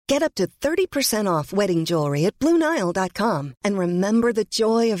Get up to 30% off wedding jewelry at BlueNile.com and remember the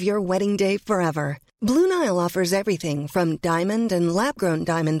joy of your wedding day forever. Blue Nile offers everything from diamond and lab-grown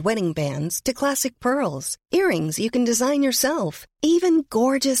diamond wedding bands to classic pearls, earrings you can design yourself, even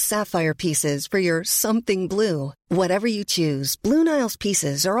gorgeous sapphire pieces for your something blue. Whatever you choose, Blue Nile's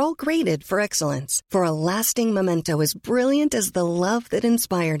pieces are all graded for excellence, for a lasting memento as brilliant as the love that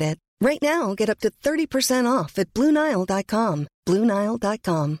inspired it. Right now, get up to 30% off at BlueNile.com.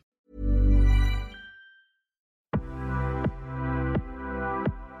 BlueNile.com.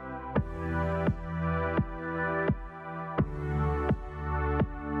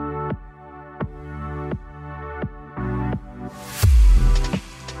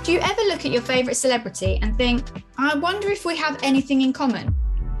 Do you ever look at your favourite celebrity and think, I wonder if we have anything in common?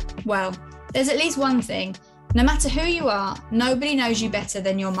 Well, there's at least one thing. No matter who you are, nobody knows you better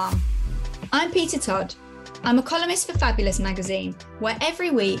than your mum. I'm Peter Todd. I'm a columnist for Fabulous magazine, where every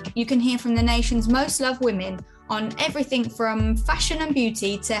week you can hear from the nation's most loved women on everything from fashion and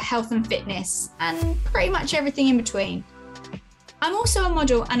beauty to health and fitness, and pretty much everything in between. I'm also a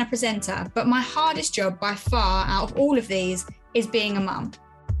model and a presenter, but my hardest job by far out of all of these is being a mum.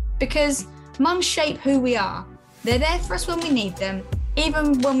 Because mums shape who we are. They're there for us when we need them,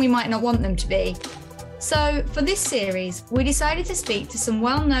 even when we might not want them to be. So for this series, we decided to speak to some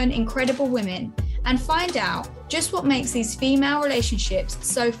well-known incredible women and find out just what makes these female relationships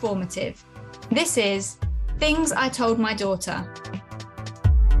so formative. This is Things I Told My Daughter.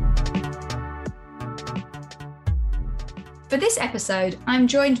 For this episode, I'm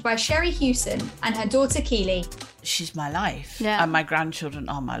joined by Sherry Hewson and her daughter Keely. She's my life, and my grandchildren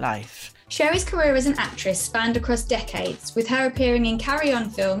are my life. Sherry's career as an actress spanned across decades, with her appearing in Carry On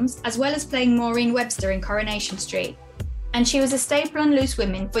films as well as playing Maureen Webster in Coronation Street. And she was a staple on Loose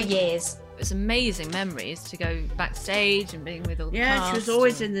Women for years. It was amazing memories to go backstage and being with all the cast. She was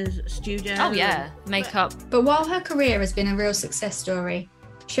always in the studio. Oh yeah, makeup. But while her career has been a real success story,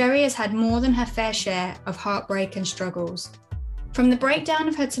 Sherry has had more than her fair share of heartbreak and struggles. From the breakdown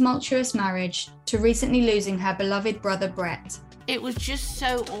of her tumultuous marriage to recently losing her beloved brother Brett. It was just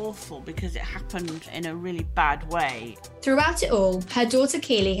so awful because it happened in a really bad way. Throughout it all, her daughter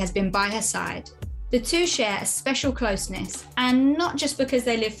Keely has been by her side. The two share a special closeness, and not just because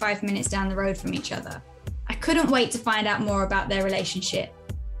they live 5 minutes down the road from each other. I couldn't wait to find out more about their relationship.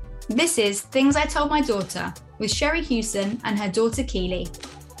 This is Things I Told My Daughter with Sherry Hewson and her daughter Keely.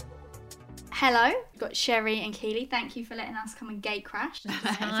 Hello, we've got Sherry and Keely. Thank you for letting us come and gate crash.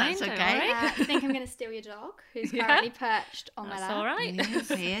 That's okay. I think I'm going to steal your dog, who's currently perched on my lap. That's all right. Yes,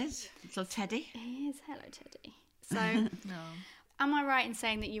 he is. Little Teddy. He is. Hello, Teddy. So, am I right in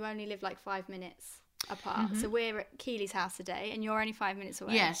saying that you only live like 5 minutes apart? Mm-hmm. So we're at Keely's house today, and you're only 5 minutes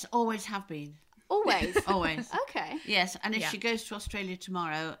away. Yes, always have been. Always? Always. Okay. Yes, and if she goes to Australia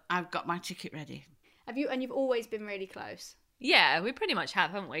tomorrow, I've got my ticket ready. And you've always been really close? Yeah, we pretty much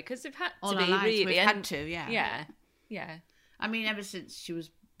have, haven't we? Because they've had All to our be lives, really. we've had to, yeah. Yeah. I mean, ever since she was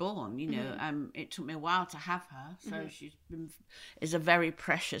born, you know, it took me a while to have her. So is a very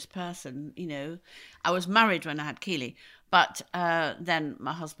precious person, you know. I was married when I had Keely, but then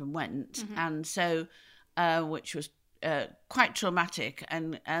my husband went, and so, which was quite traumatic,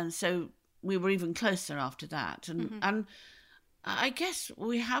 and so we were even closer after that, and I guess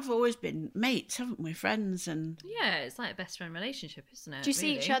we have always been mates, haven't we? Friends and yeah, it's like a best friend relationship, isn't it? Do you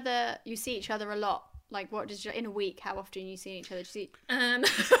see each other? You see each other a lot. Like, what does in a week? How often you see each other? Do you see?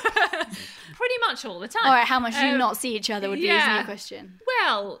 Pretty much all the time. All right, how much do you not see each other? Would be a new question.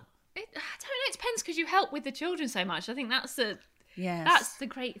 Well, I don't know. It depends because you help with the children so much. I think that's the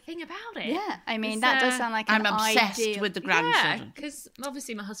great thing about it. Yeah, I mean that does sound like I'm obsessed with the grandchildren. Yeah, because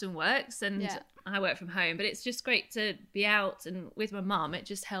obviously my husband works and I work from home, but it's just great to be out and with my mum. It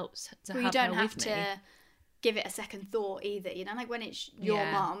just helps to have her with me. You don't have to give it a second thought either, you know, like when it's your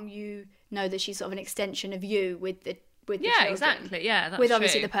mum, you know that she's sort of an extension of you with the children. Exactly. Yeah, that's with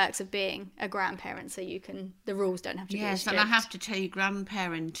obviously true. the perks of being a grandparent, so the rules don't have to be yes, strict. and I have to tell you,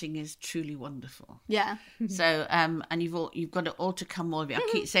 grandparenting is truly wonderful. Yeah. So and you've got it all to come, all of you. I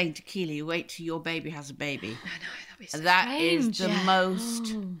keep saying to Keely, wait till your baby has a baby. I know, that'd be so That strange. is the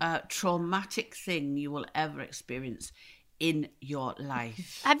most traumatic thing you will ever experience in your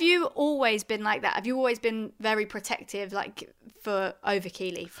life. Have you always been like that? Have you always been very protective, like over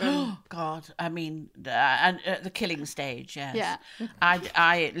Keely? Oh God, I mean, and at the killing stage, yes. Yeah.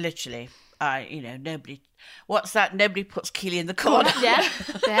 I literally, you know, nobody. What's that? Nobody puts Keely in the corner. Yeah.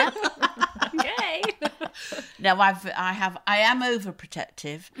 Yay. No, I am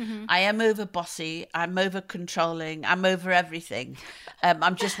overprotective. I am over bossy. I'm over controlling. I'm over everything.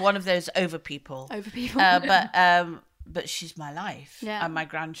 I'm just one of those over people. Over people. but she's my life, Yeah. and my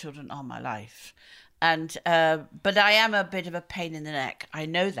grandchildren are my life. And but I am a bit of a pain in the neck. I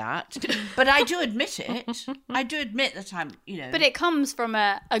know that, but I do admit it. I do admit that I'm, But it comes from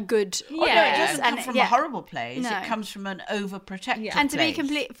a good Oh, no, it doesn't come from yeah. a horrible place. No. It comes from an overprotective And to be place.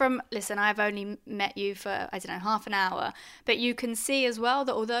 complete listen, I've only met you for, I don't know, half an hour, but you can see as well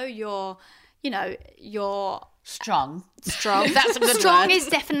that although you're Strong. That's a good strong word. Is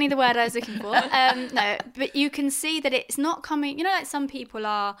definitely the word I was looking for. No, but you can see that it's not coming, like some people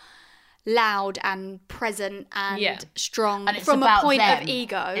are loud and present and strong and it's from a about point them. of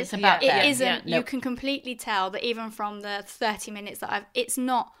ego. It's about it them. isn't. Yeah, You nope. can completely tell that even from the 30 minutes that it's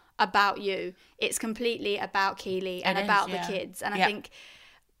not about you. It's completely about Keely and about the kids. And I think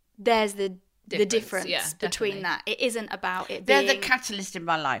there's the difference between that. It isn't about it being... They're the catalyst in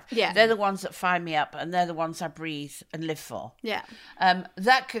my life. Yeah. They're the ones that fire me up, and they're the ones I breathe and live for. Yeah.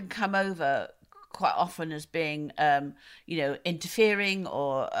 That can come over quite often as being, interfering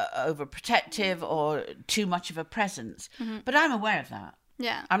or overprotective or too much of a presence. Mm-hmm. But I'm aware of that.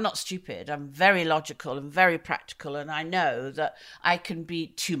 Yeah. I'm not stupid. I'm very logical and very practical, and I know that I can be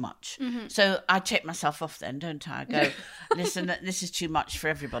too much. Mm-hmm. So I take myself off then, don't I? I go, listen, this is too much for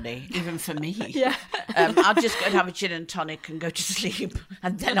everybody, even for me. Yeah. I'll just go and have a gin and tonic and go to sleep,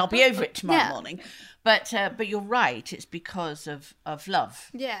 and then I'll be over it tomorrow morning. But you're right. It's because of love.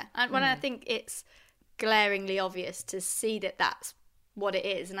 Yeah. And when I think it's glaringly obvious to see that that's what it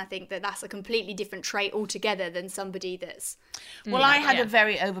is, and I think that that's a completely different trait altogether than somebody that's I had a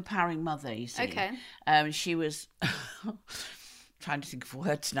very overpowering mother, you see. Okay. She was trying to think of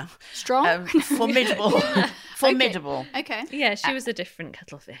words now. Strong? Formidable. Formidable. Okay. Yeah, she was a different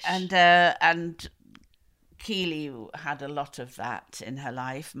cuttlefish. And Keely had a lot of that in her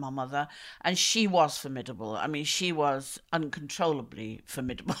life, my mother, and she was formidable. I mean, she was uncontrollably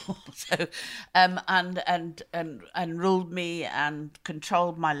formidable. So, and ruled me and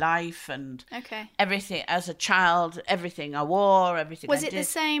controlled my life and everything as a child. Everything I wore, everything. Was I it did. the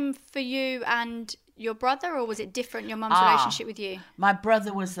same for you and your brother, or was it different? Your mum's relationship with you? My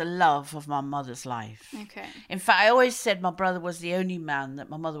brother was the love of my mother's life. Okay. In fact, I always said my brother was the only man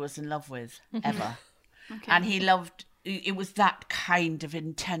that my mother was in love with ever. Okay. And he loved, it was that kind of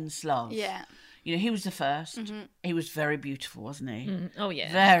intense love. Yeah. He was the first. Mm-hmm. He was very beautiful, wasn't he? Oh, yeah.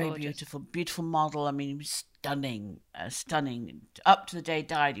 Very beautiful model. I mean, he was stunning. Up to the day he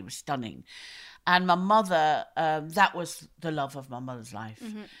died, he was stunning. And my mother, that was the love of my mother's life.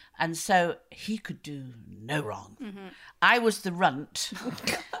 Mm-hmm. And so he could do no wrong. Mm-hmm. I was the runt.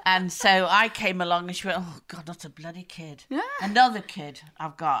 And so I came along and she went, oh, God, not a bloody kid. Yeah. Another kid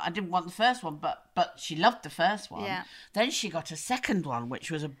I've got. I didn't want the first one, but she loved the first one. Yeah. Then she got a second one, which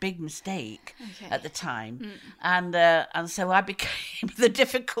was a big mistake at the time. Mm. And so I became the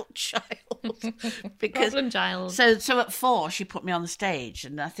difficult child. Problem child. So at 4, she put me on the stage.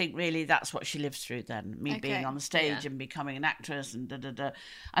 And I think really that's what she lives through then, me being on the stage and becoming an actress and da-da-da.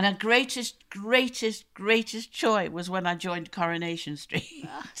 And her greatest joy was when I joined Coronation Street.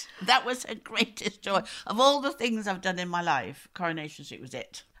 That was her greatest joy. Of all the things I've done in my life, Coronation Street was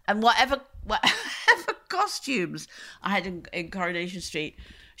it. And whatever costumes I had in Coronation Street,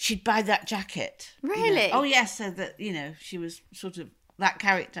 she'd buy that jacket. Really? Oh, yes, so that, she was sort of that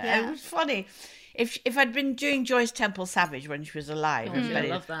character. Yeah. It was funny. If I'd been doing Joyce Temple Savage when she was alive, I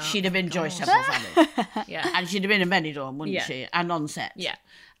love that. she'd have been Joyce Temple Savage. Yeah. And she'd have been a Benidorm, wouldn't she? And on set. Yeah.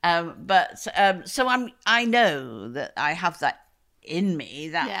 So I know that I have that in me,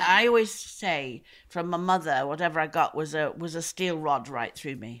 that I always say from my mother, whatever I got was a steel rod right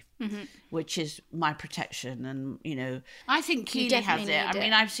through me, which is my protection. And I think Keely has it. I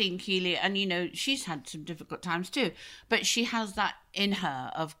mean, I've seen Keely, and she's had some difficult times too, but she has that in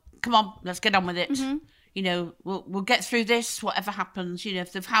her of, come on, let's get on with it. We'll get through this, whatever happens.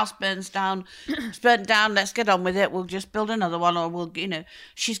 If the house burns down, it's burnt down, let's get on with it. We'll just build another one, or we'll,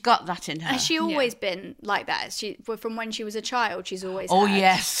 she's got that in her. Has she always been like that? From when she was a child, she's always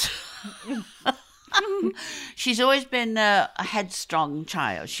yes. She's always been a headstrong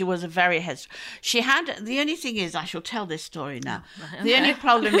child. She was a very headstrong. The only thing is, I shall tell this story now. Okay. The only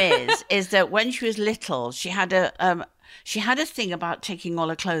problem is that when she was little, she had a thing about taking all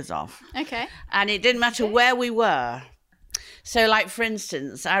her clothes off. Okay. And it didn't matter where we were. So, like, for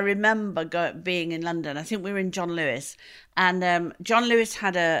instance, I remember being in London. I think we were in John Lewis. And John Lewis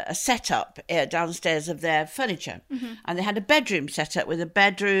had a setup downstairs of their furniture. Mm-hmm. And they had a bedroom set up with a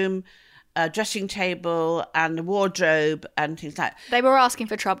bedroom, a dressing table and a wardrobe and things like that. They were asking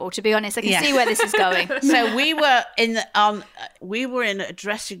for trouble, to be honest. I can see where this is going. So we were in a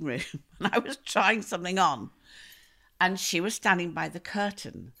dressing room and I was trying something on. And she was standing by the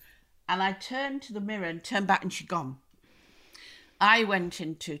curtain. And I turned to the mirror and turned back and she'd gone. I went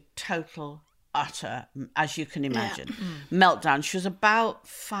into total, utter, as you can imagine, meltdown. She was about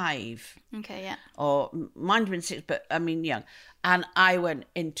 5. Okay, yeah. Or might have been 6, but I mean young. And I went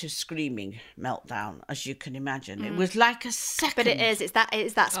into screaming meltdown, as you can imagine. It was like a second. But it is that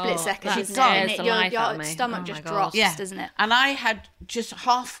split second, isn't it? And your stomach just drops, doesn't it? And I had just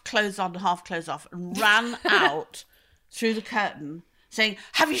half clothes on, half clothes off, and ran out through the curtain saying,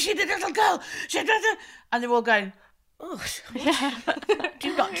 "Have you seen a little girl?" And they're all going, "Oh, do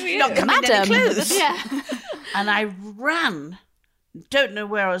you not come in any clothes?" Yeah. And I ran, don't know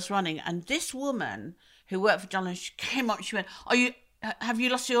where I was running, and this woman who worked for John Lennon, she came up, she went, have you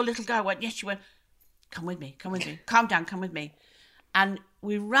lost your little girl? I went, yes. She went, come with me, calm down, come with me. And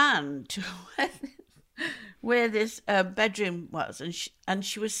we ran to where this bedroom was, and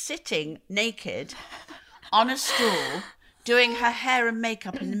she was sitting naked on a stool doing her hair and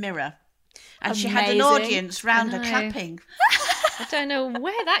makeup in the mirror. And she had an audience round her clapping. I don't know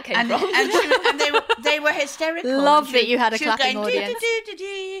where that came from. And they were hysterical. Love that you had a clapping audience.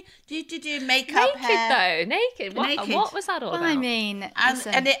 Makeup, hair. Naked. What was that all about? I mean,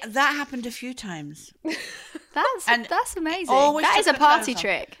 that happened a few times. That's amazing. That is a party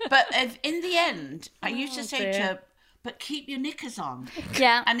trick. But in the end, I used to say to her, but keep your knickers on.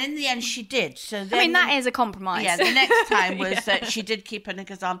 Yeah. And in the end, she did. So then, I mean, that is a compromise. Yeah, the next time was that she did keep her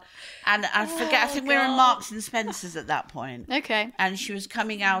knickers on. And I forget, I think we were in Marks and Spencer's at that point. Okay. And she was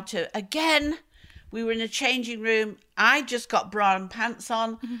coming out again, we were in a changing room. I just got bra and pants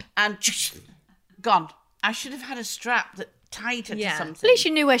on and gone. I should have had a strap that tied her to something. At least you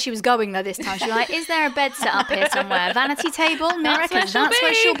knew where she was going, though, this time. She's like, is there a bed set up here somewhere? Vanity table? Mirror? That's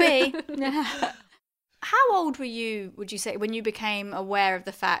where she'll be. Yeah. How old were you, would you say, when you became aware of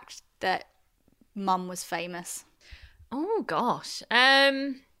the fact that Mum was famous? Oh, gosh.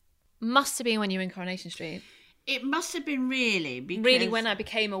 Must have been when you were in Coronation Street. It must have been really when I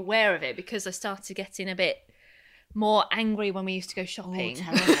became aware of it, because I started getting a bit more angry when we used to go shopping.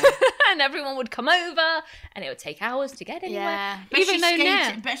 And everyone would come over and it would take hours to get anywhere. Yeah. Even though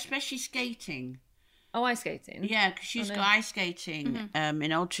now... Especially skating. Oh, ice skating? Yeah, because she used to go ice skating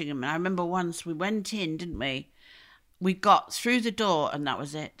in Altrincham. And I remember once we went in, didn't we? We got through the door and that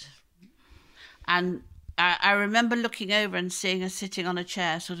was it. And I remember looking over and seeing her sitting on a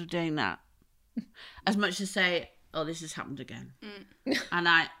chair, sort of doing that. As much as say, oh, this has happened again. And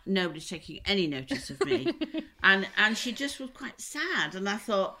nobody's taking any notice of me. and she just was quite sad. And I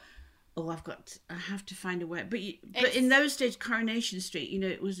thought, I have to find a way. But in those days, Coronation Street,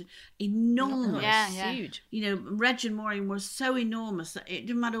 it was enormous. Yeah. Huge. Regent Moring was so enormous that it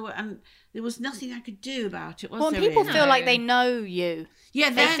didn't matter what, and there was nothing I could do about it. People feel like they know you. Yeah,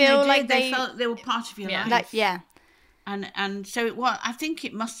 they felt they were part of your life. And so I think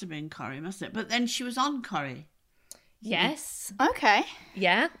it must have been Corrie, mustn't it? But then she was on Corrie. Yes. Okay.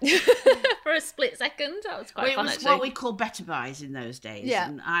 Yeah. For a split second. That was quite fun, it was actually. what we call better buys in those days. Yeah.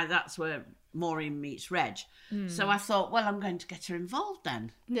 And that's where Maureen meets Reg. So I thought, well, I'm going to get her involved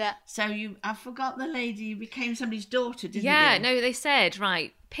then. Yeah. So I forgot the lady. You became somebody's daughter, didn't you? Yeah, no, they said,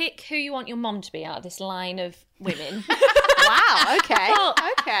 right, pick who you want your mom to be out of this line of women. Wow, okay.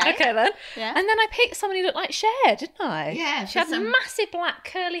 Okay then. Yeah. And then I picked somebody who looked like Cher, didn't I? Yeah. She had massive black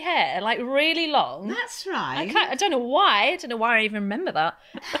curly hair, like really long. That's right. I don't know why. I don't know why I even remember that.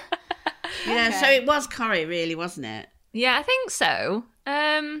 So it was Corrie, really, wasn't it? Yeah, I think so.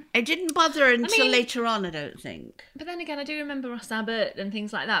 It didn't bother her until later on, I don't think. But then again, I do remember Ross Abbott and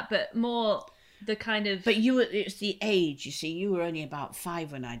things like that, but more the kind of... But it's the age, you see. You were only about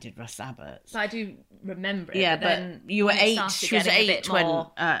 5 when I did Ross Abbott. So I do remember it. Yeah, but you were 8. She was 8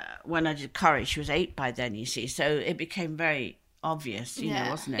 when I did Corrie. She was 8 by then, you see. So it became very obvious,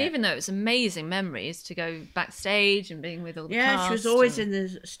 wasn't it? Even though it was amazing memories to go backstage and being with all the cast. Yeah, she was always in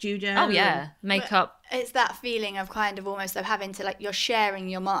the studio. Oh, yeah. Makeup. But it's that feeling of kind of almost of having to, you're sharing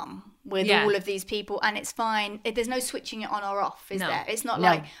your mum with all of these people, and it's fine. There's no switching it on or off, is there? It's not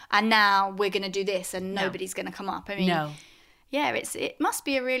and now we're going to do this and nobody's going to come up. I mean, yeah, it must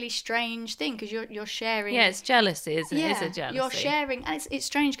be a really strange thing because you're sharing. Yeah, it's jealousy, isn't it? It's a jealousy. You're sharing, and it's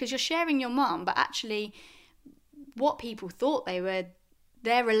strange because you're sharing your mum, but actually what people thought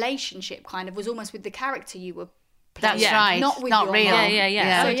their relationship kind of was almost with the character you were playing. That's right. Not with not your real. mum.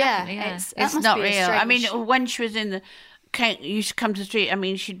 Yeah. So it's not real. I mean, when she was in the... Kate used to come to the street, I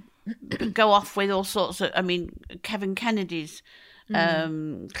mean, she'd go off with all sorts of... I mean, Kevin Kennedy's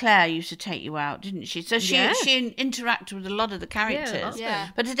Claire used to take you out, didn't she? So she interacted with a lot of the characters. Yeah.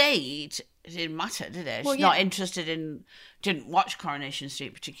 But today, it didn't matter, did it? She's not interested in... Didn't watch Coronation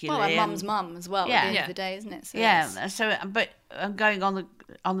Street particularly. Well, and mum's mum as well at the end of the day, isn't it? So but going on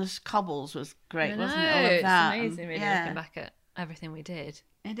the cobbles was great, wasn't it? All of it's that. amazing, really, looking back everything we did.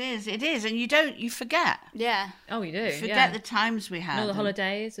 It is, and you forget. Yeah. Oh, you do. You forget the times we had. And all the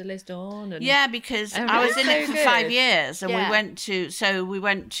holidays with Liz Dawn. And... Yeah, because I was in it for 5 years, and we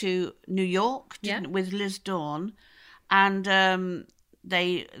went to New York with Liz Dawn, and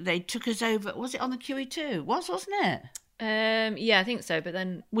they took us over. Was it on the QE2? Wasn't it? Yeah, I think so. But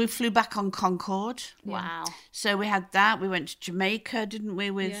then we flew back on Concorde. Wow. So we had that. We went to Jamaica, didn't we?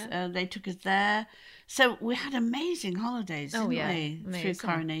 They took us there. So we had amazing holidays, didn't we? Through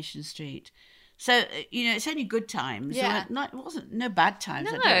Coronation Street. So, it's only good times. Yeah. It wasn't no bad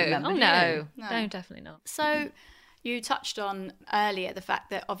times. No. I don't remember. No, definitely not. So you touched on earlier the fact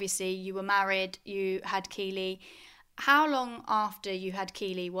that obviously you were married, you had Keely. How long after you had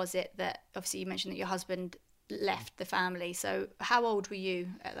Keely was it that, obviously you mentioned that your husband left the family. So how old were you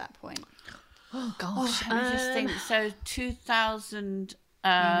at that point? Oh, gosh. Let me just think. So 2000... no,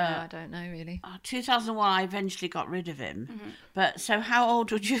 I don't know really. 2001, I eventually got rid of him. Mm-hmm. But so how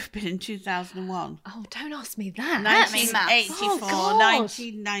old would you have been in 2001? Oh, don't ask me that. 1984,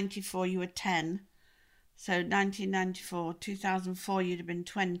 1994, you were 10. So 1994, 2004, you'd have been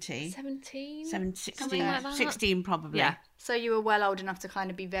 20. 17? 16, like that. 16 probably. Yeah. So you were well old enough to kind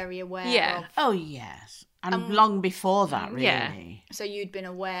of be very aware of... Oh, yes. And long before that, really. Yeah. So you'd been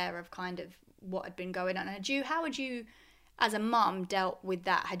aware of kind of what had been going on. And how would you... as a mum, dealt with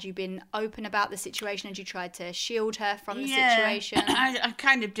that? Had you been open about the situation? Had you tried to shield her from the situation? I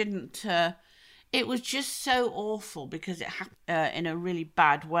kind of didn't. It was just so awful because it happened in a really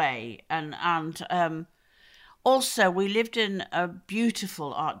bad way. And also, we lived in a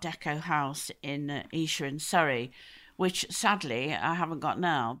beautiful Art Deco house in Esher in Surrey, which sadly I haven't got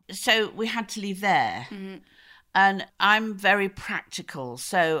now. So we had to leave there. Mm-hmm. And I'm very practical.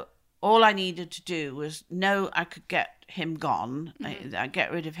 So all I needed to do was know I could get him gone. Mm-hmm. I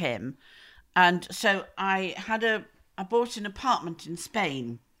get rid of him. And so I bought an apartment in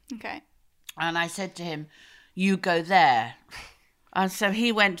Spain. Okay. And I said to him, you go there. And so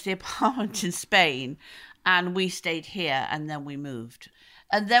he went to the apartment in Spain and we stayed here and then we moved.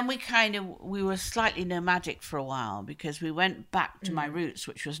 And then we were slightly nomadic for a while because we went back to my roots,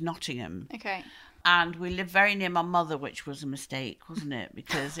 which was Nottingham. Okay. And we lived very near my mother, which was a mistake, wasn't it?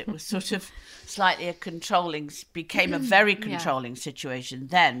 Because it was sort of slightly became a very controlling situation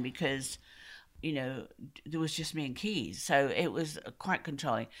then because, there was just me and Keys. So it was quite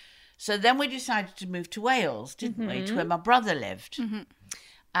controlling. So then we decided to move to Wales, didn't we? To where my brother lived. Mm-hmm.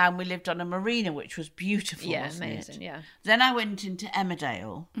 And we lived on a marina, which was beautiful, wasn't amazing, it? Yeah. Then I went into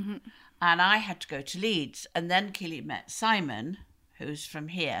Emmerdale and I had to go to Leeds. And then Keely met Simon, who's from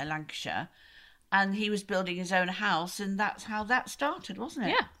here, Lancashire. And he was building his own house, and that's how that started, wasn't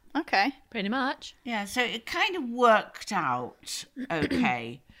it? Yeah. Okay. Pretty much. Yeah, so it kind of worked out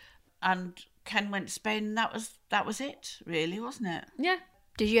okay. And Ken went to Spain, and that was it, really, wasn't it? Yeah.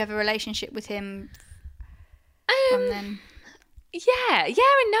 Did you have a relationship with him from then? Yeah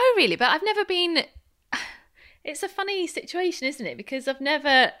and no, really. But I've never been... It's a funny situation, isn't it? Because I've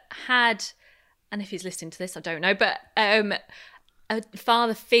never had... And if he's listening to this, I don't know, but... a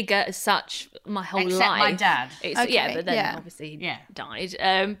father figure as such my whole life. Except my dad. Okay, yeah, but then obviously he died.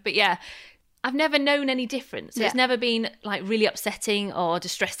 But yeah, I've never known any difference. So it's never been like really upsetting or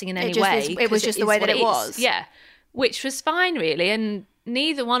distressing in any way. It was just the way that it was. Yeah, which was fine really. And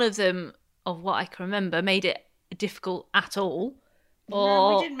neither one of them, of what I can remember, made it difficult at all.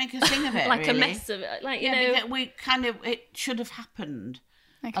 Or no, we didn't make a thing of it, like really. a mess of it. Like, it should have happened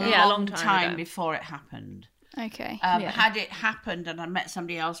Okay. a long time before it happened. Okay. Had it happened and I met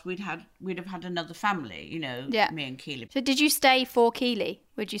somebody else, we'd have had another family, me and Keely. So did you stay for Keely,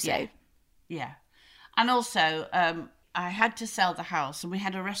 would you say? Yeah. And also, I had to sell the house, and we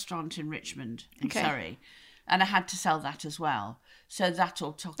had a restaurant in Richmond, in Surrey, and I had to sell that as well. So that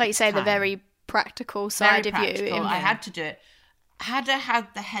all took Like you say, time. the very practical side of you. I had to do it. Had I had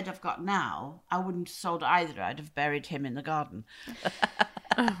the head I've got now, I wouldn't have sold either. I'd have buried him in the garden.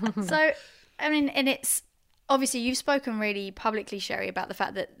 So, I mean, and it's... Obviously, you've spoken really publicly, Sherry, about the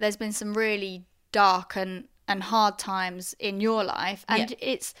fact that there's been some really dark and hard times in your life. And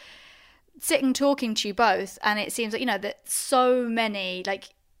it's sitting talking to you both, and it seems like, that so many, like,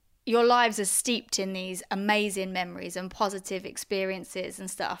 your lives are steeped in these amazing memories and positive experiences and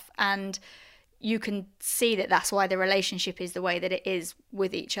stuff. And you can see that that's why the relationship is the way that it is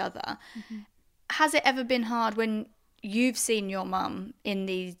with each other. Mm-hmm. Has it ever been hard when you've seen your mum in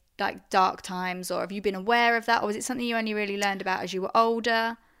these like dark times, or have you been aware of that, or was it something you only really learned about as you were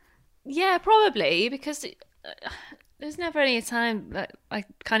older? Yeah, probably, because There's never any time that I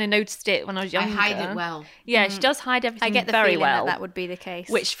kind of noticed it when I was younger. I hide it well. Yeah, she does hide everything I get the very feeling well. that would be the case.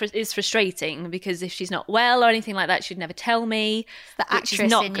 Which is frustrating, because if she's not well or anything like that, she'd never tell me. It's the actress which is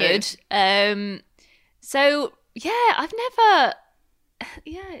not in good. You. So, yeah, I've never...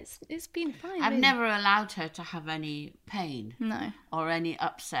 Yeah, it's been fine. I've really. never allowed her to have any pain. No. Or any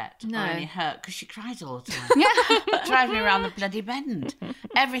upset. No. Or any hurt. Because she cries all the time. It drives me around the bloody bend.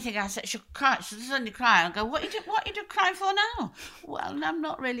 Everything I say, she'll cry. She'll suddenly cry. I'll go, what are you crying for now? Well, I'm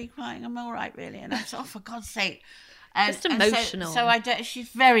not really crying. I'm all right, really. And I said, oh, for God's sake. Just emotional. So she's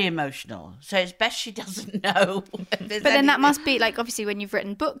very emotional. So it's best she doesn't know. But then that must be, like, obviously when you've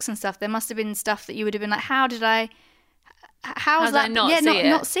written books and stuff, there must have been stuff that you would have been like, how did I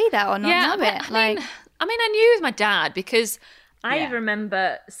not see that or not know it? I mean, I knew with my dad, because I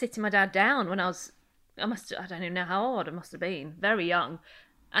remember sitting my dad down when I don't even know how old I must have been, very young,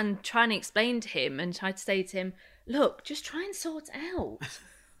 and trying to explain to him and try to say to him, look, just try and sort it out.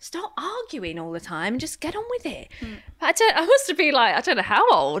 Stop arguing all the time and just get on with it. But I must have been like, I don't know how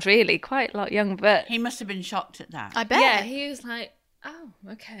old, really, quite a lot young, but... He must have been shocked at that. I bet. Yeah, he was like, oh,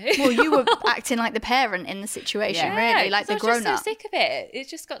 okay. Well, you were acting like the parent in the situation, really, like the grown-up. I was just so sick of it. It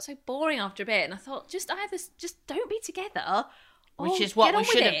just got so boring after a bit, and I thought, just don't be together. Which is what we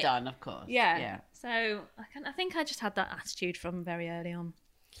should have done, of course. Yeah. So I think I just had that attitude from very early on.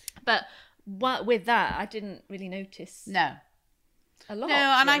 But with that, I didn't really notice. No. A lot. No,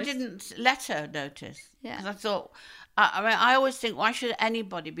 and I didn't let her notice. Yeah. Because I thought, I always think, why should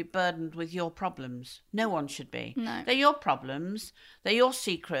anybody be burdened with your problems? No one should be. No. They're your problems. They're your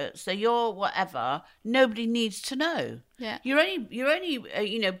secrets. They're your whatever. Nobody needs to know. Yeah. You're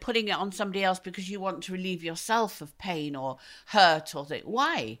only putting it on somebody else because you want to relieve yourself of pain or hurt or thing.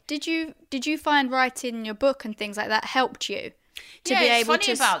 Why? Did you find writing your book and things like that helped you? It's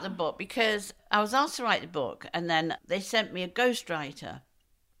funny about the book, because I was asked to write the book, and then they sent me a ghostwriter.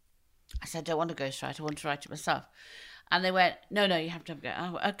 I said, I don't want a ghostwriter, I want to write it myself. And they went, no, you have to have a go.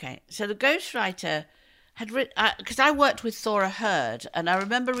 Oh, okay. So the ghostwriter had written, because I worked with Thora Hird, and I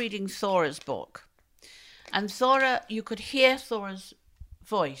remember reading Thora's book. And Thora, you could hear Thora's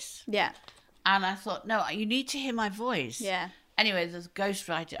voice. Yeah. And I thought, no, you need to hear my voice. Yeah. Anyway, the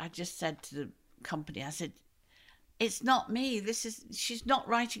ghostwriter, I just said to the company, I said, it's not me. She's not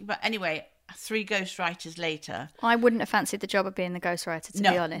writing about... Anyway, 3 ghostwriters later... I wouldn't have fancied the job of being the ghostwriter, to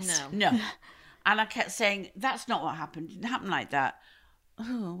be honest. No. And I kept saying, that's not what happened. It didn't happen like that.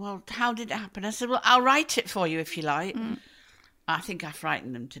 Oh, well, how did it happen? I said, well, I'll write it for you if you like. I think I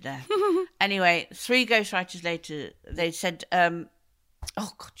frightened them to death. Anyway, 3 ghostwriters later, they said, oh,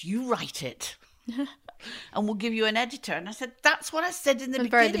 God, you write it. And we'll give you an editor. And I said, that's what I said in the beginning.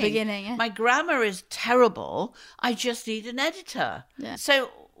 Very at the beginning, yeah. My grammar is terrible. I just need an editor. Yeah.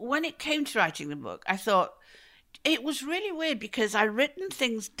 So when it came to writing the book, I thought, it was really weird, because I'd written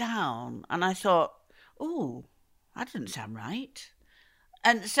things down and I thought, oh, that didn't sound right.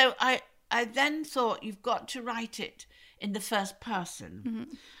 And so I then thought, you've got to write it in the first person. Mm-hmm.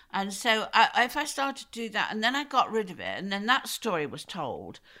 And so if I started to do that, and then I got rid of it, and then that story was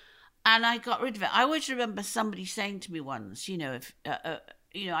told, and I got rid of it. I always remember somebody saying to me once, I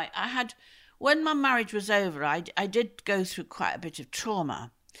had, when my marriage was over, I did go through quite a bit of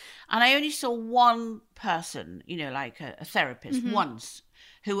trauma. And I only saw one person, like a therapist, once,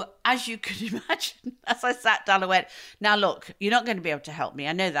 who, as you could imagine, as I sat down, I went, now look, you're not going to be able to help me.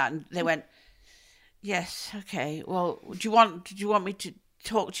 I know that. And they went, yes, okay. Well, did you want me to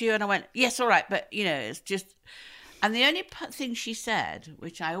talk to you? And I went, yes, all right. But, it's just... And the only thing she said,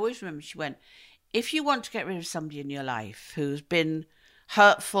 which I always remember, she went, if you want to get rid of somebody in your life who's been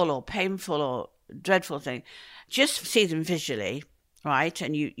hurtful or painful or dreadful thing, just see them visually, right?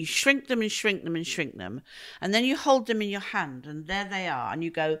 And you shrink them and shrink them and shrink them. And then you hold them in your hand, and there they are. And you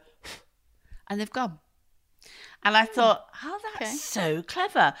go, and they've gone. And I thought, that's so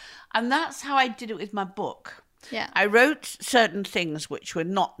clever. And that's how I did it with my book. Yeah. I wrote certain things which were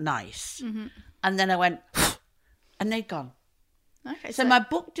not nice. Mm-hmm. And then I went... and they'd gone. Okay, so my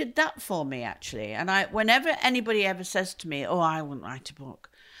book did that for me, actually. And whenever anybody ever says to me, oh, I wouldn't write a book,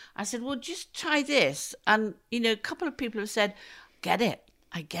 I said, well, just try this. And, a couple of people have said,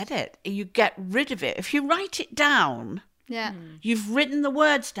 I get it. You get rid of it. If you write it down, you've written the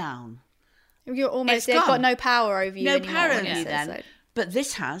words down. You're almost, they've got no power over you no anymore. No power over you then. So. But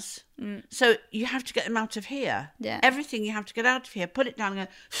this has. So you have to get them out of here. Yeah. Everything you have to get out of here, put it down and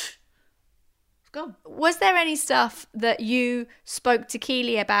go... Go. Was there any stuff that you spoke to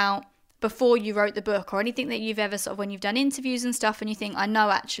Keely about before you wrote the book, or anything that you've ever sort of, when you've done interviews and stuff, and you think, I know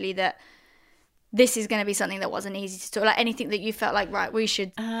actually that this is going to be something that wasn't easy to talk, like anything that you felt like, right, we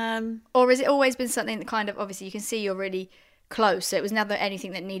should, or has it always been something that kind of, obviously you can see you're really close, so it was never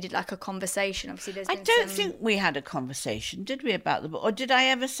anything that needed like a conversation? Obviously there's been I don't think we had a conversation, did we, about the book? Or did I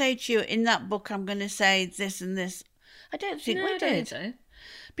ever say to you, in that book I'm going to say this and this? I don't think we did. Don't think so.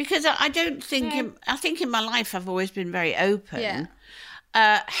 Because I don't think, I think in my life I've always been very open. Yeah.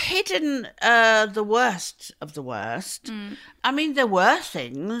 Hidden the worst of the worst. I mean, there were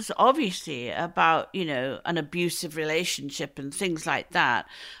things, obviously, about, you know, an abusive relationship and things like that.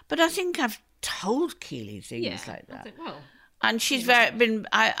 But I think I've told Keely things like that. I think, well, and she's I mean,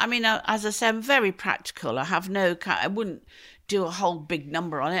 as I say, I'm very practical. I wouldn't do a whole big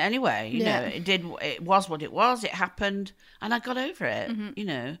number on it anyway. You know, it was what it was. It happened and I got over it, you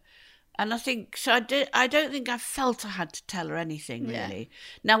know. And I think, so I don't think I felt I had to tell her anything, really.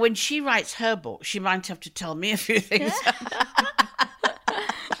 Now, when she writes her book, she might have to tell me a few things.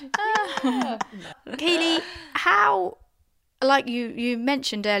 Keely, how, like you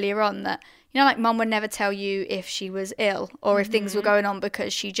mentioned earlier on that, you know, like Mum would never tell you if she was ill or if things were going on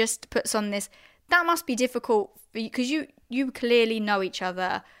because she just puts on this. That must be difficult for you because you clearly know each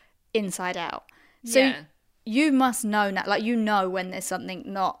other inside out. So you must know now, like, you know when there's something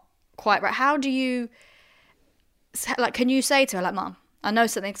not quite right. How do you, like, can you say to her, like, Mum, I know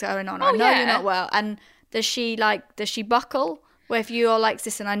something's going on. I know you're not well. And does she buckle? Where if you're like,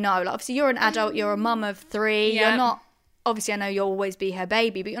 listen, I know, like, obviously you're an adult, you're a mum of 3, you're not, obviously I know you'll always be her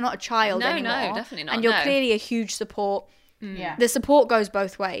baby, but you're not a child anymore. No, definitely not. And you're clearly a huge support. Yeah. The support goes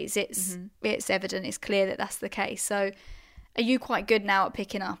both ways. It's evident, it's clear that that's the case. So are you quite good now at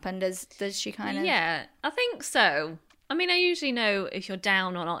picking up, and does she kind of... Yeah, I think so. I mean, I usually know if you're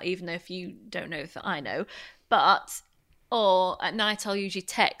down or not, even if you don't know if I know. Or at night I'll usually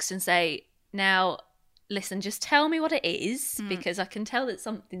text and say, now, listen, just tell me what it is, because I can tell that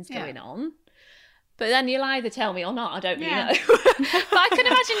something's going on. But then you'll either tell me or not. I don't really know. But I can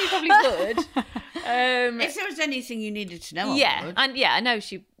imagine you probably would. If there was anything you needed to know, yeah, I would. And I know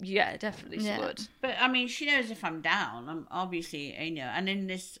she. Yeah, definitely she would. But I mean, she knows if I'm down. I'm obviously, you know, and in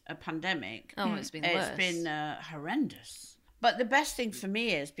this pandemic, it's been worse. It's been horrendous. But the best thing for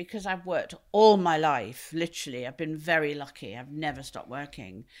me is because I've worked all my life. Literally, I've been very lucky. I've never stopped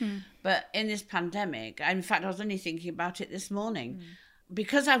working. But in this pandemic, in fact, I was only thinking about it this morning,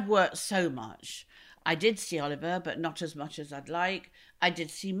 because I've worked so much. I did see Oliver, but not as much as I'd like. I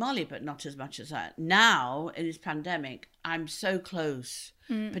did see Molly, but not as much as I... Now, in this pandemic, I'm so close,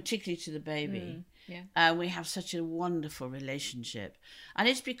 particularly to the baby. We have such a wonderful relationship. And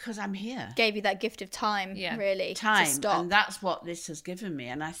it's because I'm here. Gave you that gift of time, really. Time. To stop. And that's what this has given me.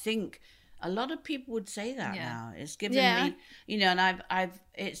 And I think a lot of people would say that now. It's given me, you know, and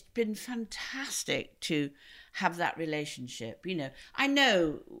it's been fantastic to have that relationship. You know, I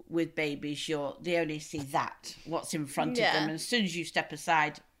know with babies they only see what's in front of them, and as soon as you step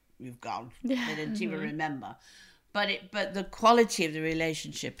aside, you've gone. They didn't even remember. But the quality of the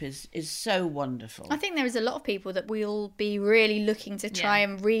relationship is so wonderful. I think there is a lot of people that will be really looking to try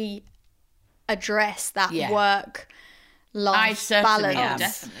and readdress that work-life balance.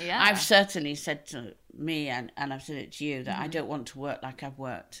 Definitely, I've certainly said to me, and I've said it to you, that I don't want to work like I've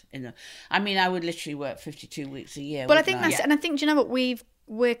worked I mean, I would literally work 52 weeks a year. But I think and I think, do you know what,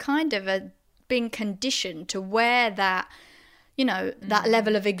 we're kind of being conditioned to wear that, you know, that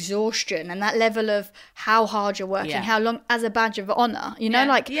level of exhaustion and that level of how hard you're working, how long, as a badge of honour, you know,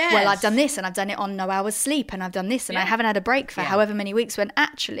 well, I've done this and I've done it on no hours sleep and I've done this and I haven't had a break for however many weeks, when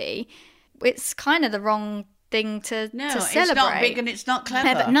actually it's kind of the wrong thing to celebrate. It's not big and it's not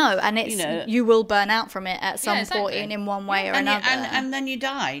clever. No, and it's, you know, you will burn out from it at some point in one way or another. And then you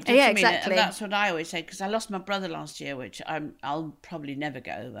die. Exactly. And that's what I always say, because I lost my brother last year, which I'll probably never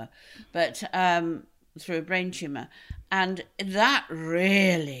get over, but through a brain tumour. And that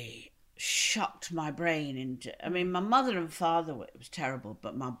really shocked my brain into... I mean, my mother and father, it was terrible,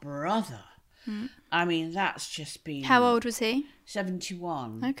 but my brother, I mean, that's just been... How old was he?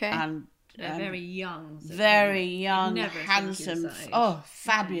 71. Okay. And very young. Very young, handsome.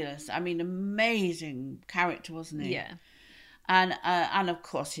 Fabulous. I mean, amazing character, wasn't he? Yeah. And of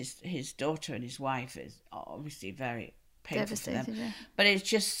course, his daughter and his wife is obviously very painful for them. Yeah. But it's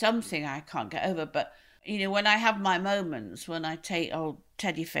just something I can't get over. But... You know, when I have my moments, when I take old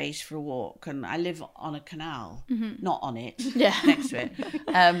Teddy Face for a walk, and I live on a canal, not on it, next to it,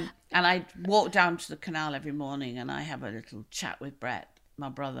 and I walk down to the canal every morning and I have a little chat with Brett, my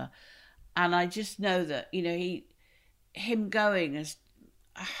brother, and I just know that, you know, him going has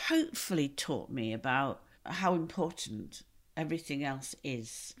hopefully taught me about how important everything else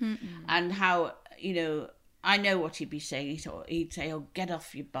is, and how, you know, I know what he'd be saying. He'd say, "Oh, get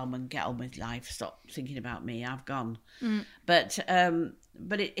off your bum and get on with life. Stop thinking about me. I've gone." But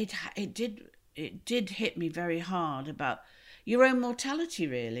it did hit me very hard about your own mortality.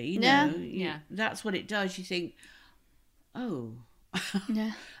 Really, you know, that's what it does. You think, oh,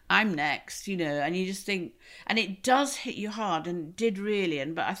 I'm next, you know, and you just think, and it does hit you hard, and it did really.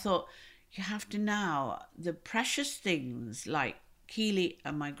 But I thought, you have to now, the precious things like Keely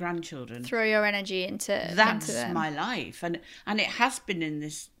and my grandchildren, throw your energy into them. My life, and it has been in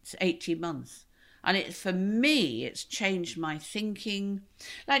this 18 months, and for me it's changed my thinking.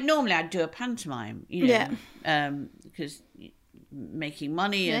 Like normally I'd do a pantomime, you know, because making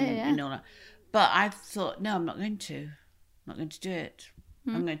money and all that, but I thought, no, I'm not going to do it.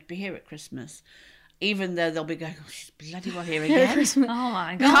 I'm going to be here at Christmas. Even though they'll be going, oh, she's bloody well here again. Oh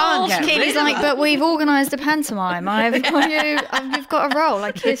my God. Keely's like, but we've organised a pantomime. I've got you, you've got a role.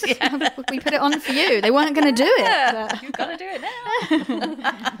 Like, we put it on for you. They weren't going to do it. But... You've got to do it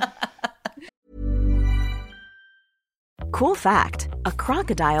now. Cool fact, a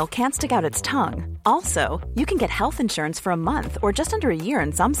crocodile can't stick out its tongue. Also, you can get health insurance for a month or just under a year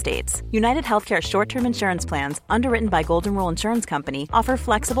in some states. United Healthcare short-term insurance plans, underwritten by Golden Rule Insurance Company, offer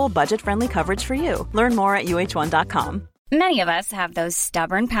flexible, budget-friendly coverage for you. Learn more at UH1.com. Many of us have those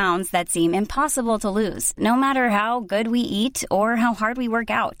stubborn pounds that seem impossible to lose, no matter how good we eat or how hard we work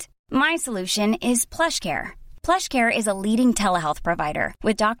out. My solution is PlushCare. PlushCare is a leading telehealth provider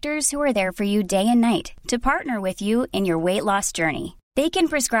with doctors who are there for you day and night to partner with you in your weight loss journey. They can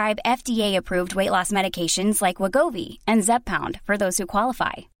prescribe FDA-approved weight loss medications like Wegovy and Zepbound for those who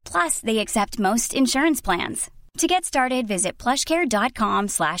qualify. Plus, they accept most insurance plans. To get started, visit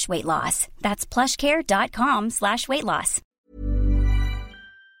plushcare.com/weightloss. That's plushcare.com/weightloss.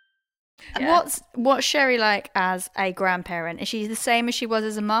 What's Sherry like as a grandparent? Is she the same as she was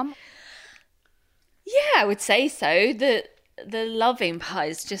as a mum? Yeah, I would say so. The loving part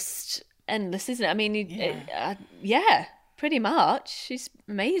is just endless, isn't it? I mean, pretty much. She's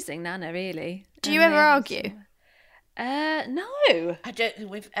amazing, Nana, really. Do you ever argue? No. I don't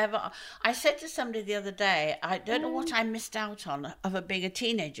think we've ever... I said to somebody the other day, I don't know what I missed out on of her being a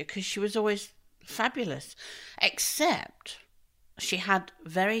teenager, because she was always fabulous, except she had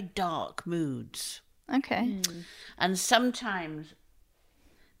very dark moods. Okay. And sometimes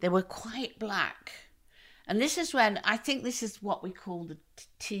they were quite black. And this is when, I think this is what we call the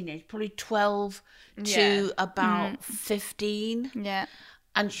teenage, probably 12 to about 15. Yeah.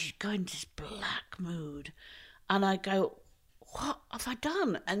 And she'd go into this black mood. And I'd go, what have I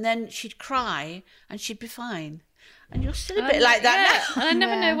done? And then she'd cry and she'd be fine. And you're still a bit like that now. And I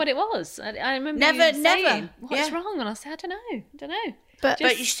never know what it was. I remember saying, what's wrong? And I said, I don't know. But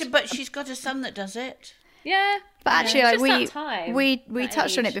she's got a son that does it. Yeah. But actually, like, we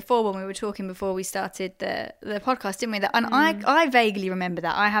touched age. on it before when we were talking before we started the podcast, didn't we? And I vaguely remember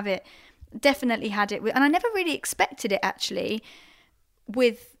that. I have it, definitely had it, and I never really expected it actually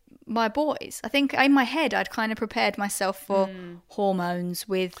with my boys. I think in my head I'd kind of prepared myself for hormones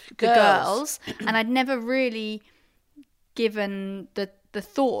with the girls, and I'd never really given the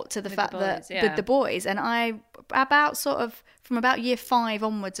thought to the fact that with the boys. And I from about year 5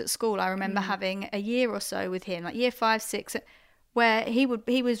 onwards at school, I remember having a year or so with him, like year 5, 6, where he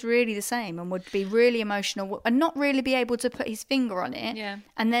was really the same and would be really emotional and not really be able to put his finger on it,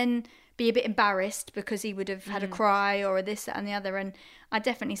 and then be a bit embarrassed because he would have had a cry or a this, that and the other. And I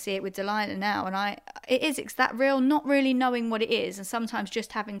definitely see it with Delilah now, and it's that real not really knowing what it is, and sometimes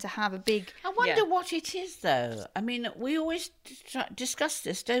just having to have a big... I wonder what it is, though. I mean, we always discuss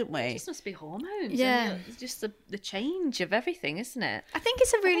this, don't we? It just must be hormones. Yeah. It's just the change of everything, isn't it? I think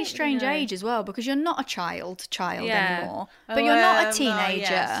it's a really strange age as well, because you're not a child anymore, but you're not a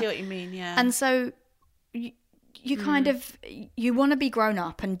teenager. I see what you mean, yeah. And so... You kind of, you want to be grown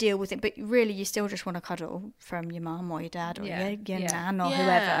up and deal with it, but really you still just want to cuddle from your mum or your dad or your nan or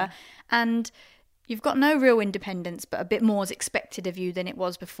whoever. And you've got no real independence, but a bit more is expected of you than it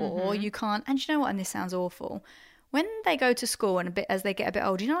was before. You can't, and you know what, and this sounds awful, when they go to school and as they get a bit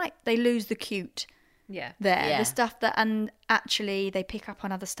older, you know, like they lose the cute the stuff that, and actually they pick up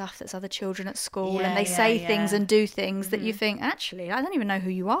on other stuff that's other children at school, and they say things and do things that you think, actually, I don't even know who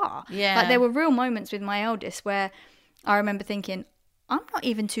you are. Like there were real moments with my eldest where I remember thinking, I'm not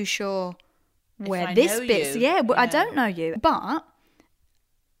even too sure where this bit's. I don't know you, but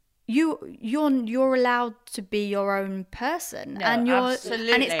you're allowed to be your own person, and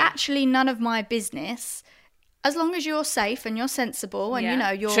and it's actually none of my business. As long as you're safe and you're sensible and, you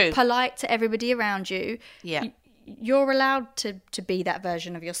know, you're polite to everybody around you, you're allowed to be that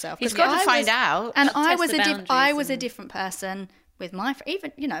version of yourself. You've got to find out. And I was a different person with my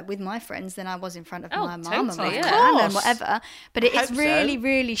with my friends than I was in front of my mum and my of dad course. and whatever. But it's really, so.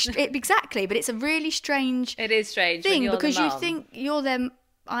 really exactly. But it's a really strange. It is strange thing when you're because the you mum. think you're them.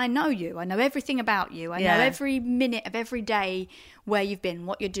 I know you. I know everything about you. I know every minute of every day where you've been,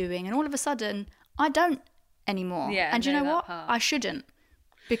 what you're doing, and all of a sudden, I don't anymore. Yeah, and you know what? part. I shouldn't,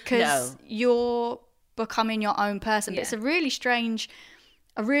 because you're becoming your own person. But it's a really strange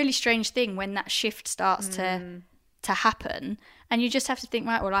thing when that shift starts to happen, and you just have to think,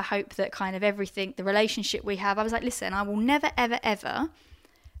 right, well, I hope that kind of everything, the relationship we have, I was like, listen, I will never, ever, ever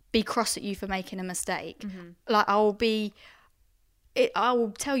be cross at you for making a mistake. Like, I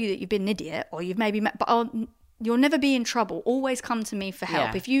will tell you that you've been an idiot, or you've maybe met, but you'll never be in trouble. Always come to me for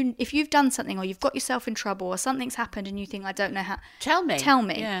help. Yeah. If you've done something, or you've got yourself in trouble, or something's happened and you think, I don't know how, Tell me.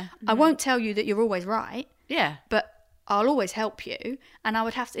 Yeah. I won't tell you that you're always right. Yeah. But I'll always help you. And I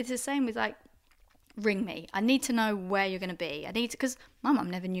would have to, it's the same with like, ring me. I need to know where you're going to be. because my mum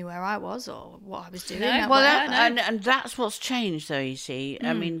never knew where I was or what I was doing. And that's what's changed, though, you see.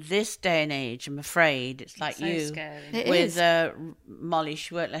 I mean, this day and age, I'm afraid, it's like So you. scary. It with is. Molly,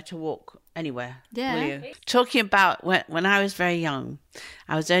 she won't let her walk anywhere. Yeah. Will you? Talking about when I was very young,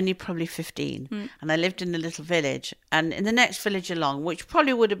 I was only probably 15, and I lived in a little village. And in the next village along, which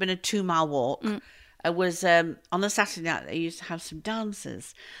probably would have been a 2-mile walk, was on a Saturday night, they used to have some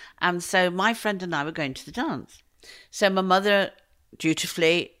dances. And so my friend and I were going to the dance. So my mother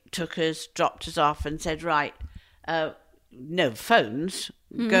dutifully took us, dropped us off and said, right, no phones,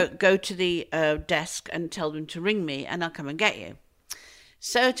 go to the desk and tell them to ring me and I'll come and get you.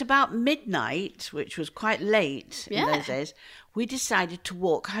 So at about midnight, which was quite late in those days, we decided to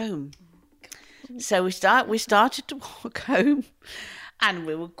walk home. So we started to walk home, and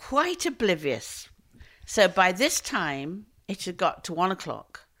we were quite oblivious. So by this time, it had got to 1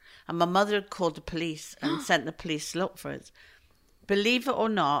 o'clock, and my mother had called the police and sent the police to look for us. Believe it or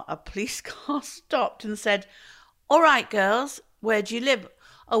not, a police car stopped and said, "All right, girls, where do you live?"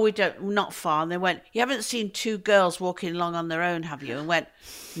 "Oh, we're not far." And they went, "You haven't seen 2 girls walking along on their own, have you?" And went,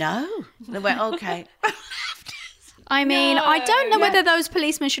 "No." And they went, "Okay." I mean, I don't know whether those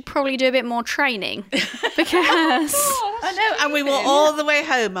policemen should probably do a bit more training, because I know, and we were all the way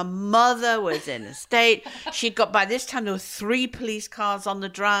home. My mother was in a state. By this time, there were 3 police cars on the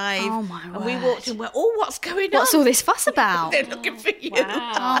drive. Oh, my And we word. walked in and went, "Oh, what's going on? what's all this fuss about? They're looking for you."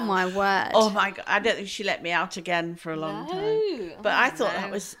 Oh my word! Oh my God! I don't think she let me out again for a long time. But I thought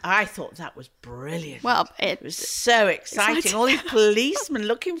that was brilliant. Well, it was so exciting. All these policemen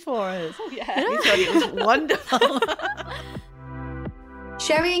looking for us. We thought it was wonderful.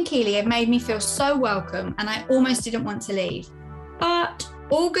 Sherry and Keely have made me feel so welcome, and I almost didn't want to leave. But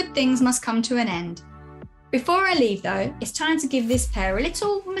all good things must come to an end. Before I leave though, it's time to give this pair a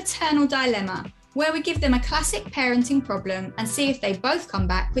little maternal dilemma, where we give them a classic parenting problem and see if they both come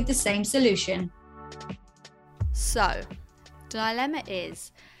back with the same solution. So, the dilemma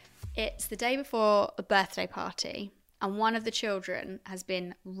is, it's the day before a birthday party, and one of the children has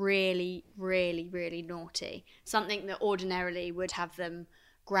been really, really, really naughty. Something that ordinarily would have them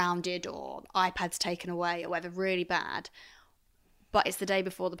grounded or iPads taken away or whatever, really bad. But it's the day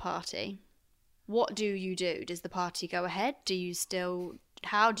before the party. What do you do? Does the party go ahead? Do you still...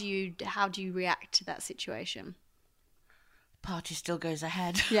 How do you react to that situation? Party still goes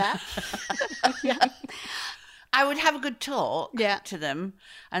ahead. Yeah. I would have a good talk Yeah. to them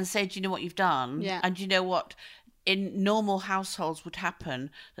and say, "Do you know what you've done?" Yeah. And do you know what in normal households would happen?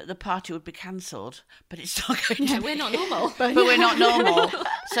 That the party would be cancelled, but it's not going to. We're not normal. But we're not normal.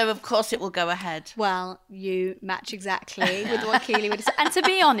 So of course it will go ahead. Well, you match exactly with what Keely would have said. And to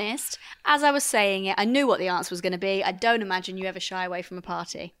be honest, as I was saying it, I knew what the answer was going to be. I don't imagine you ever shy away from a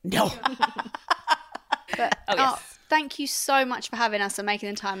party. No. But yes. thank you so much for having us and making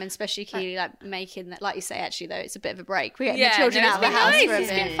the time, and especially Keely, like making that. Like you say, actually though, it's a bit of a break. We're getting the children out of the been house nice. for a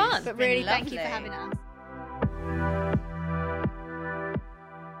It's bit. been fun. But really, Been thank you for lovely. having us.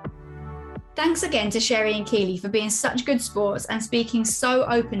 Thanks again to Sherry and Keely for being such good sports and speaking so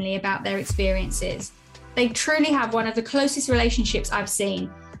openly about their experiences. They truly have one of the closest relationships I've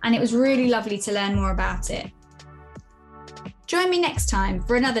seen, and it was really lovely to learn more about it. Join me next time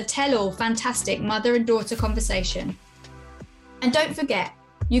for another tell-all fantastic mother and daughter conversation. And don't forget,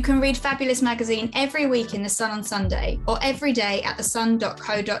 you can read Fabulous magazine every week in The Sun on Sunday or every day at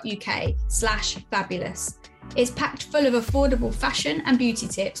thesun.co.uk/fabulous. It's packed full of affordable fashion and beauty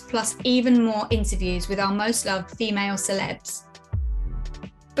tips, plus even more interviews with our most loved female celebs.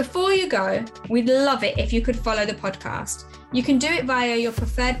 Before you go, we'd love it if you could follow the podcast. You can do it via your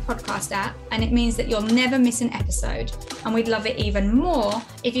preferred podcast app, and it means that you'll never miss an episode. And we'd love it even more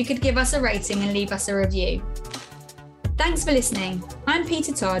if you could give us a rating and leave us a review. Thanks for listening. I'm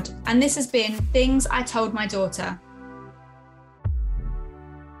Peter Todd, and this has been Things I Told My Daughter.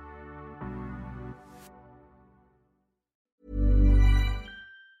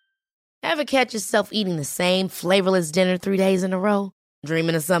 Ever catch yourself eating the same flavorless dinner 3 days in a row?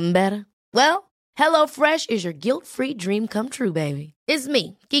 Dreaming of something better? Well, HelloFresh is your guilt-free dream come true, baby. It's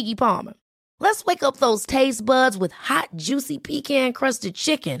me, Keke Palmer. Let's wake up those taste buds with hot, juicy pecan-crusted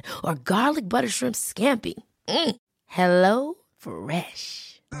chicken or garlic butter shrimp scampi.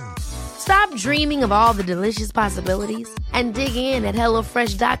 HelloFresh. Stop dreaming of all the delicious possibilities and dig in at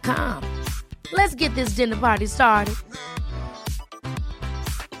HelloFresh.com. Let's get this dinner party started.